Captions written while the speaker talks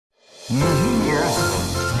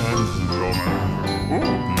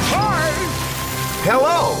Hi!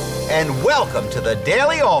 Hello, and welcome to the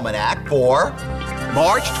Daily Almanac for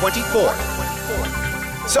March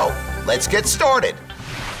 24th. So, let's get started.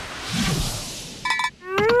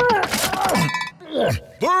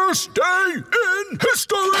 First day in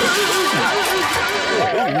history!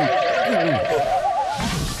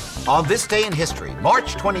 On this day in history,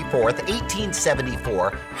 March 24th,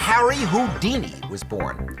 1874, Harry Houdini was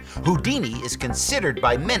born. Houdini is considered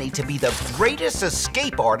by many to be the greatest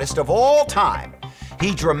escape artist of all time.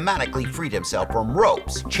 He dramatically freed himself from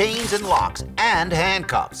ropes, chains and locks, and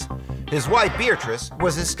handcuffs. His wife, Beatrice,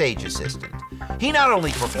 was his stage assistant. He not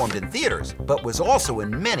only performed in theaters, but was also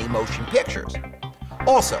in many motion pictures.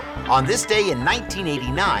 Also, on this day in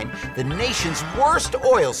 1989, the nation's worst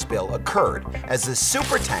oil spill occurred as the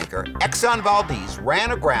supertanker Exxon Valdez ran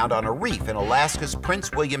aground on a reef in Alaska's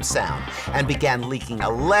Prince William Sound and began leaking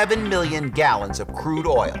 11 million gallons of crude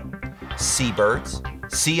oil. Seabirds,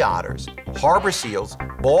 sea otters, harbor seals,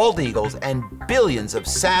 bald eagles, and billions of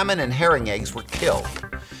salmon and herring eggs were killed.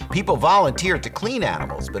 People volunteered to clean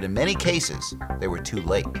animals, but in many cases, they were too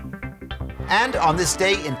late. And on this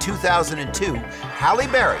day in 2002, Halle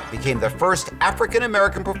Berry became the first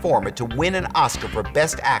African-American performer to win an Oscar for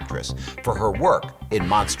Best Actress for her work in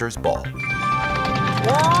Monsters Ball. Word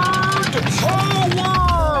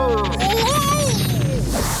power!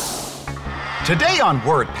 Today on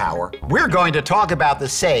Word Power, we're going to talk about the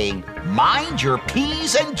saying, mind your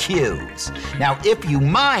P's and Q's. Now, if you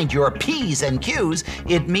mind your P's and Q's,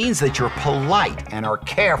 it means that you're polite and are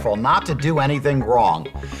careful not to do anything wrong.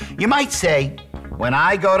 You might say, when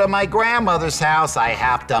I go to my grandmother's house, I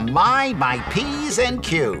have to mind my P's and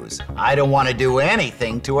Q's. I don't want to do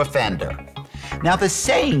anything to offend her. Now, the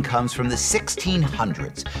saying comes from the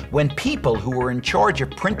 1600s, when people who were in charge of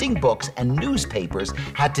printing books and newspapers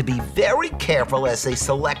had to be very careful as they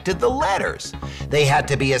selected the letters. They had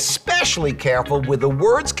to be especially careful with the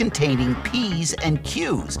words containing P's and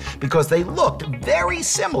Q's because they looked very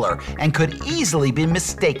similar and could easily be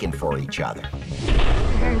mistaken for each other.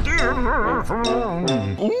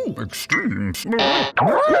 Ooh, extremes.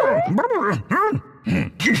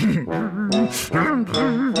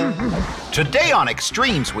 Today on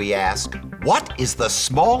Extremes, we ask, what is the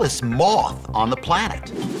smallest moth on the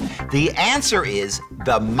planet? The answer is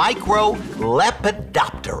the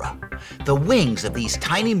Microlepidoptera. The wings of these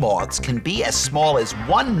tiny moths can be as small as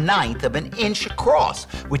 1/9 of an inch across,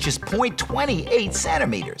 which is 0.28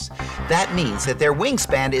 centimeters. That means that their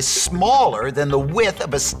wingspan is smaller than the width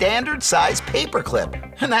of a standard-sized paperclip,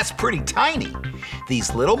 and that's pretty tiny.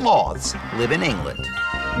 These little moths live in England.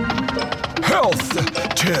 Health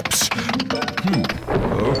tips.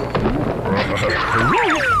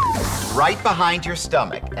 Right behind your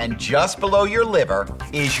stomach and just below your liver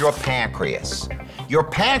is your pancreas. Your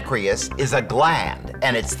pancreas is a gland,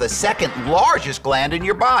 and it's the second largest gland in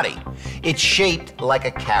your body. It's shaped like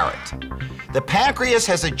a carrot. The pancreas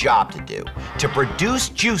has a job to do, to produce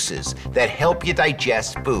juices that help you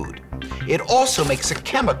digest food. It also makes a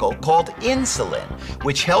chemical called insulin,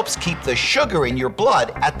 which helps keep the sugar in your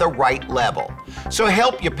blood at the right level. So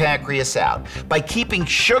help your pancreas out by keeping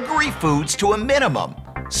sugary foods to a minimum.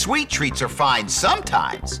 Sweet treats are fine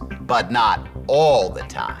sometimes, but not all the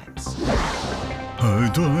times.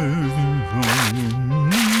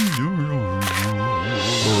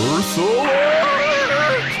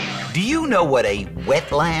 Do you know what a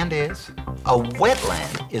wetland is? A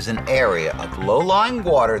wetland is an area of low-lying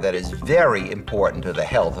water that is very important to the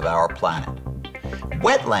health of our planet.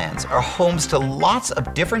 Wetlands are homes to lots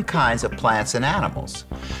of different kinds of plants and animals.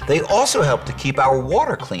 They also help to keep our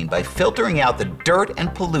water clean by filtering out the dirt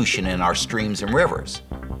and pollution in our streams and rivers.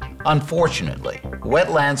 Unfortunately,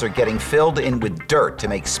 wetlands are getting filled in with dirt to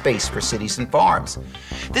make space for cities and farms.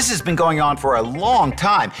 This has been going on for a long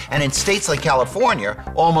time, and in states like California,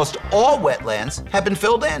 almost all wetlands have been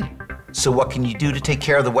filled in. So what can you do to take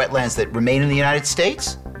care of the wetlands that remain in the United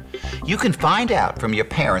States? You can find out from your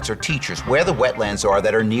parents or teachers where the wetlands are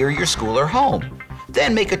that are near your school or home.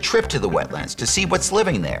 Then make a trip to the wetlands to see what's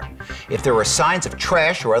living there. If there are signs of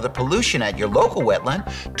trash or other pollution at your local wetland,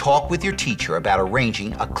 talk with your teacher about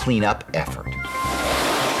arranging a cleanup effort.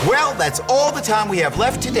 Well, that's all the time we have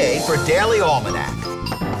left today for Daily Almanac.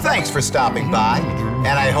 Thanks for stopping by,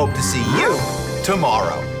 and I hope to see you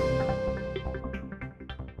tomorrow.